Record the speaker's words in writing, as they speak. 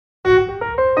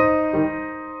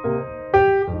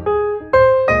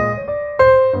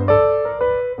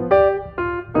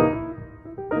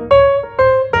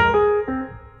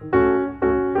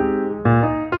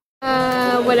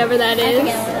whatever that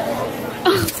is.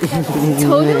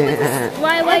 Totem?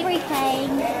 Why like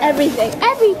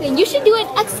everything? You should do an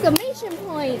exclamation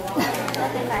point.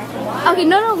 Okay,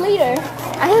 no, later.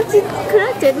 I have to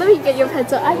correct it. Let me get your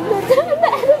pencil. I'm not doing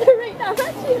the editor right now.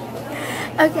 Not you.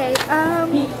 Okay,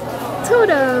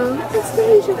 totem,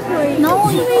 exclamation point,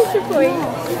 exclamation point.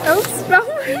 Oops, wrong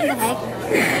word.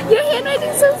 Your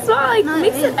handwriting's so small, like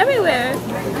mix it everywhere.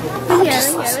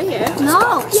 Right here.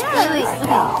 No. Yeah. Wait.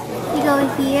 Okay. You go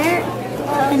here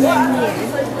and then here.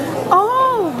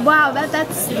 Oh, wow,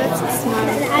 that's smart.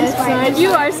 I'm smart. You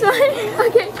are smart.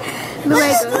 Okay.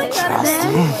 Luego.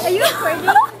 Are you recording?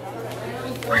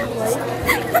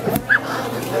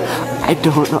 I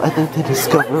don't know. I think they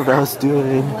discovered what I was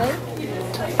doing.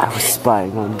 I was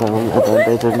spying on them, and then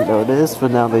they didn't notice,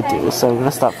 but now they do. So I'm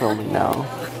gonna stop filming now.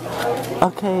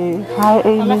 Okay. Hi,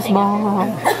 Amy's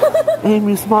mom.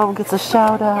 Amy's mom gets a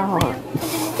shout out.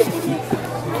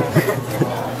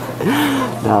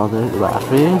 Now they're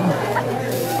laughing.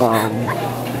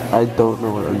 I don't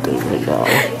know what I'm doing right now.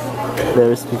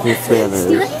 They're speaking Spanish.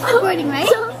 You're recording, right?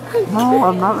 No,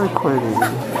 I'm not recording.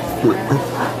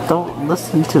 Don't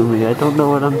listen to me. I don't know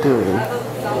what I'm doing.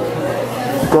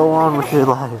 Go on with your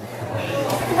life.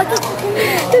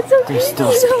 It's okay. They're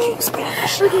still speaking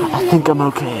Spanish. I think I'm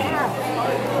okay.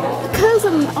 Because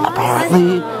I'm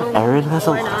Apparently, Erin has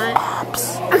a lot of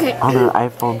apps on her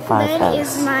iPhone 5S. That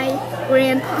is my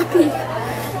grandpappy.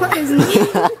 What is name?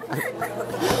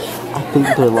 I think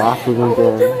they're laughing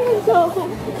again.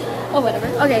 Oh, whatever.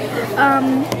 Okay.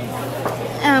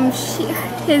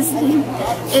 His name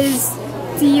is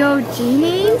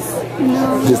Diogenes?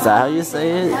 No. Is that how you say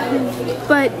it?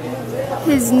 But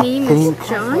his name is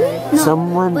Johnny? No,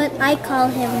 Someone... but I call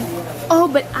him. Oh,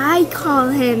 but I call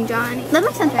him Johnny. That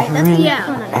makes sense, right? Erin,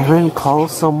 Yeah. Erin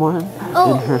calls someone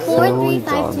in her family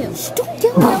Johnny.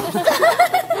 4352.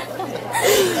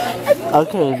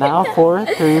 Okay, now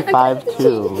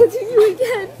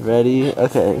 4352. Ready?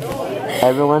 Okay.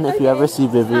 Everyone, if you ever see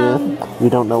Vivian, you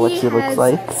don't know what she looks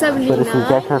like. But if you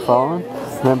get her phone,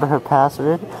 remember her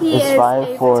password is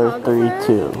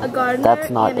 5432. That's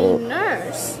not and it. A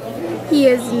nurse. He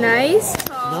is nice.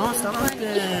 No, stop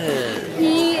it.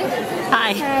 He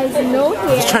has no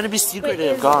hair. He's trying to be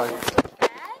secretive, God.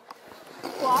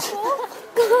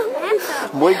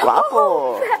 Muy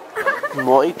guapo.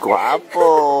 Muy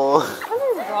guapo.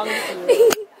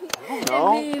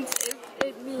 No.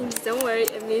 It means, don't worry,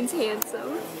 it means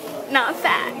handsome, not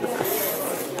fat.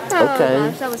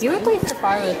 Okay. You would play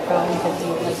Safari with Chrome because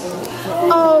you like.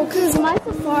 Oh, because my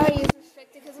Safari is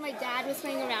restricted because my dad was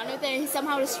playing around with it and he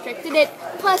somehow restricted it.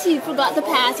 Plus, he forgot the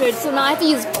password, so now I have to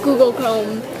use Google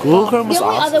Chrome. Google Chrome is The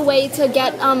only awesome. other way to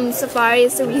get Safari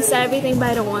is to reset everything, but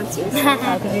I don't want to.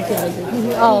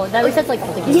 Oh, that resets like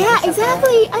all the games. Yeah,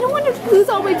 exactly. I don't want to lose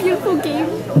all my beautiful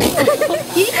games.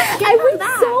 I worked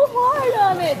so hard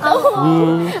on it.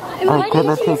 I'm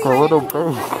gonna take a little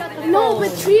break. No,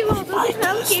 but Trevo doesn't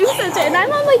have Game Center, and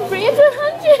I'm on like brand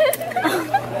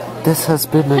 100. This has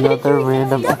been another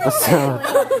random episode.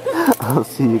 I'll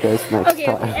see you guys next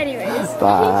time. Anyways.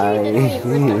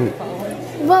 Bye.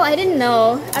 Well, I didn't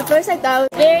know. At first I thought it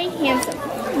was very handsome,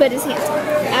 but it's handsome.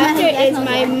 After is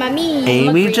my mommy.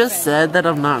 Amy just said that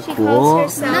I'm not cool,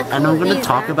 and I'm gonna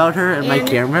talk about her in my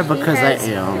camera because I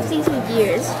am. 62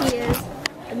 years. She is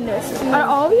a nurse. Are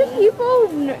all your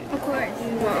people? Of course.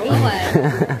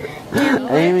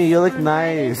 Amy, you look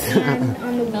nice. And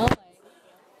on the wall.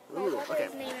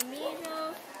 His name is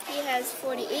Emilio. He has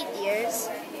 48 years.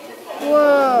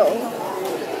 Whoa.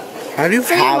 How do you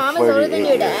So your have mom is older 48 than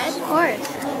your dad? years? Of course.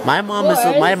 My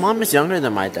mom is younger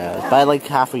than my dad by like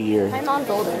half a year. My mom's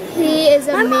older. He is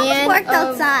a man worked of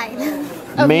outside.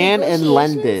 Man in negotiations.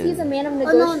 London. He's a man of Oh no,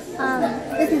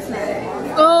 negotiations.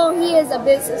 businessman. Oh, he is a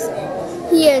businessman.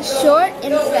 He is short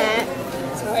and fat.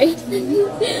 Sorry.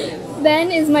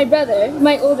 Ben is my brother,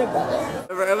 my older brother.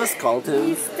 Whatever I was called He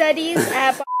him. studies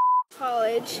at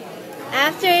college.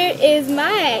 After is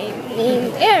my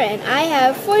name, Aaron. I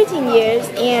have 14 years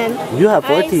and You have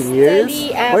 14 years?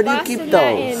 study at Where do you keep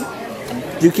those?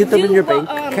 Do you keep them in your bank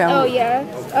account? Oh yeah.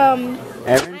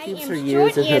 Erin keeps her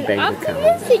years in her bank account.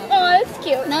 Optimistic. Oh, that's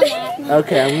cute. No,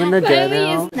 Okay, I'm gonna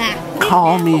go now.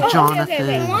 Call me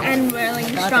Jonathan. And we're like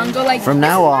strong. Go like. From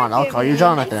now on, I'll call you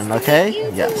Jonathan, okay?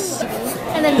 Yes.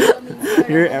 And then.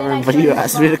 You're Erin, but you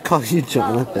asked me to call you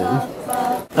Jonathan.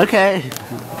 Okay.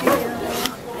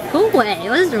 Go away.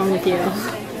 What is wrong with you?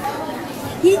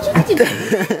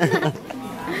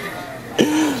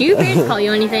 Do your parents call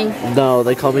you anything? No,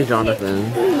 they call me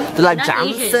Jonathan. They're like, Not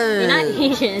Asian. You're not Johnson.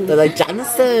 Asian. They're like,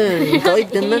 Johnson. Go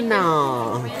eat dinner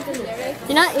now.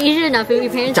 You're not Asian enough. Your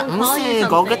parents don't call you Jamsi, something.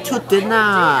 go get to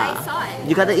dinner.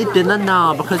 You gotta eat dinner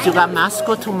now because you got math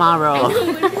school tomorrow.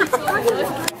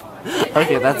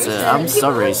 Okay, that's it. I'm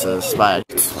so racist, but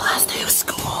it's the last day of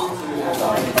school.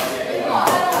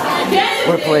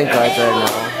 We're playing cards right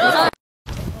now.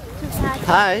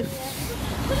 Hi.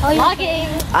 Vlogging.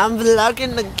 I'm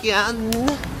vlogging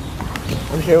again.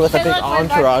 I'm here with a big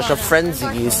entourage of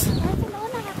frenzies.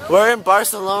 We're in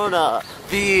Barcelona.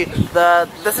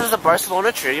 This is a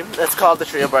Barcelona tree. It's called the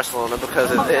tree of Barcelona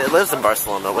because it lives in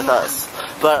Barcelona with us.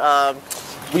 But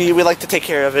we like to take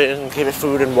care of it and give it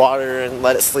food and water and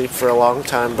let it sleep for a long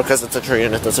time because it's a tree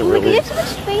and it doesn't really. You have too much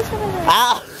space over there.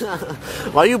 Ah!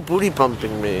 Why are you booty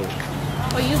bumping me?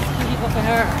 Oh, you bumping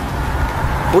her.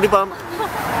 Booty bump.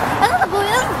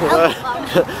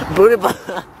 Booty bump.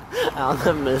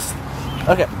 I missed.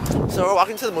 Okay, so we're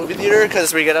walking to the movie theater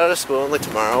because we get out of school like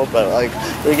tomorrow, but like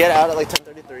we get out at like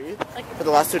 10:33 for the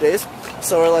last 2 days.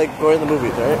 So we're like going to the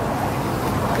movies, right?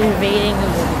 Invading the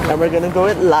movie. And we're gonna go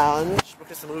at lunch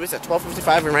because the movie's at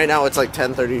 12:55 and right now it's like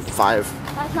 10:35.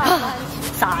 That's not lunch.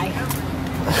 Sigh.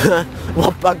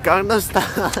 Well, Gangnam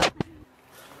Style.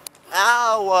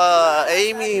 Ow,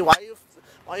 Amy, why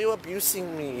are you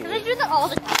abusing me? I do that all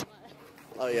the time.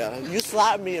 Oh yeah, you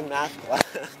slapped me in math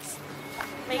class.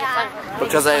 Yeah.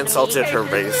 Because I insulted her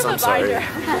race, I'm sorry.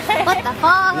 What the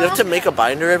fuck? You have to make a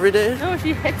binder every day? No,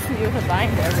 she hits me with a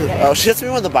binder every day. Oh, she hits me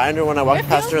with a binder when I walk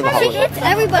past her in the She hallway. hits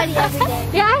everybody every day.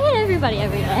 Yeah, I hit everybody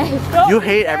every day. You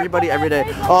hate everybody every day.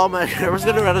 Oh my, I was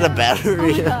gonna run out of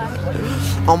battery.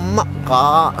 Oh my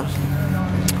god.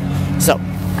 So,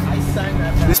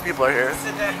 these people are here.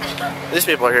 These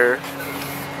people are here.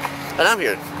 And I'm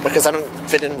here because I don't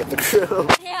fit in with the crew.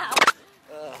 Yeah.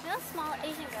 You're a small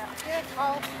Asian girl. You're a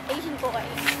tall Asian boy.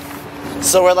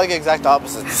 So we're like exact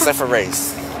opposites, except for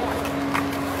race.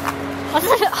 What's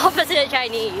the opposite of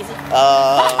Chinese?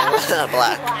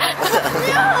 Black.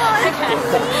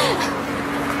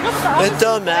 It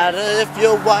don't matter if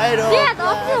you're white or Yeah, the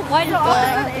black. opposite of white is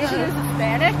black. Asian is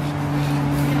Hispanic.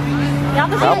 The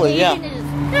opposite Probably, of yeah. Asian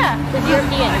is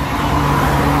European.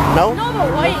 No? No,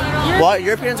 but white. What?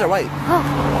 Europeans are white.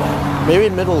 Maybe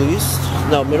in Middle East?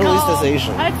 No, Middle East is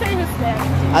Asian. I'd say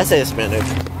Hispanic. I say Hispanic.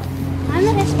 I'm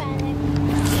a Hispanic.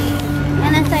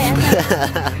 And I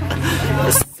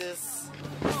say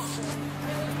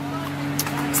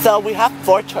So we have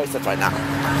 4 choices right now.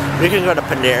 We can go to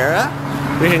Panera.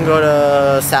 We can go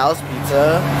to Sal's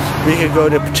Pizza. We can go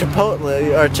to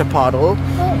Chipotle or Chipotle.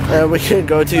 And we can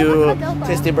go to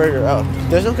Tasty Burger. Oh,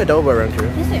 there's no Qdoba around here.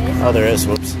 Yes, there is. Oh, there is.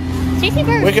 Whoops. Tasty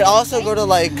burger. We could also go to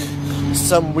like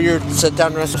some weird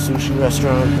sit-down restaurant, sushi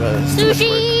restaurant.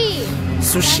 Sushi!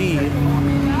 Sushi.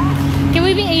 Can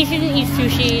we be Asian and eat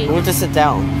sushi? We want to sit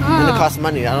down, and it costs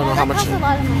money. I don't know how much. That costs a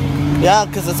lot of money. Yeah,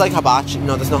 because it's like hibachi.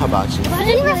 No, there's no hibachi.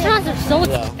 Asian restaurants are so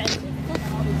Yeah. expensive.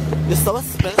 It's so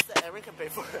expensive that everyone can pay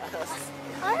for us.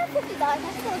 $150.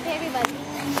 That's still okay, everybody.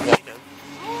 Yeah, you can.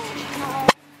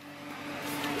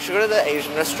 We should go to the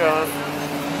Asian restaurant.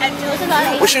 There's a lot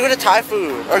of We should go to Thai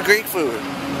food or Greek food.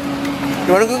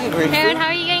 You want to go get Greek Karen, food? how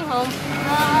are you getting home?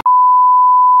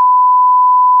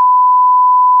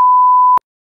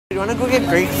 You want to go get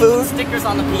Greek food? Stickers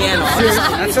on the piano.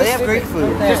 They have Greek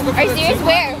food. Are you serious?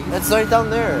 Where? It's right down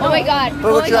there. Oh my god.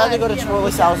 But would you rather go to Chipotle,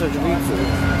 Sal's, or Greek food?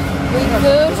 Greek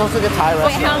food? There's also a Thai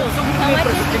Wait, how restaurant. much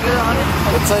is it?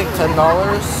 It's like $10.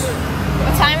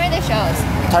 What time are the shows?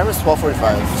 Time is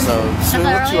 12:45, so soon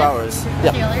that 2 earlier? hours.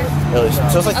 Yeah, early.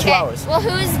 So it's like 2 Okay. hours. Well,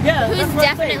 who's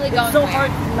definitely going so where?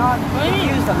 hard not to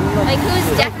use them. Like,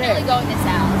 who's definitely going to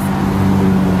Sal's?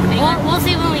 We'll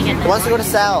see when we get Who there. wants to go to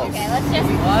Sal's? Okay, let's just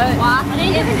walk.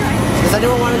 Does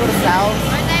anyone want to go to Sal's?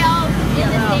 Are they all in the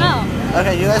same? No.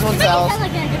 Okay, you guys want Sal's?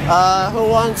 Who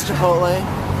wants Chipotle?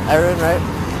 Erin, right?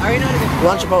 You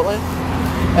want Chipotle?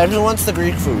 And who wants the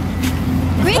Greek food?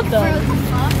 Greek fruit.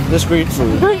 This Greek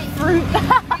food. Greek fruit.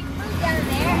 Down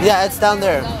there. Yeah, it's down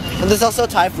there. And there's also a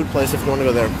Thai food place if you want to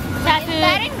go there. Is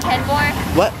that in Kenmore?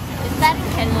 What? Is that in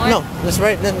Kenmore? No, that's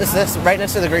right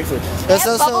next to the Greek food. There's They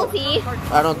have also bubble tea.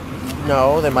 I don't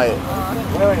know, they might.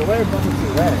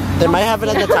 They might have it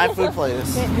at the Thai food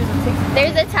place.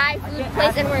 There's a Thai food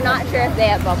place and we're not sure if they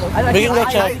have bubble tea. We can go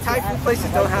check. Thai food places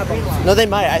don't have them. No, they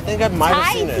might. I think I might have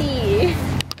Thai seen it. tea.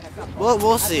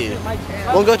 We'll see.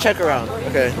 We'll go check around.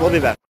 Okay, we'll be back.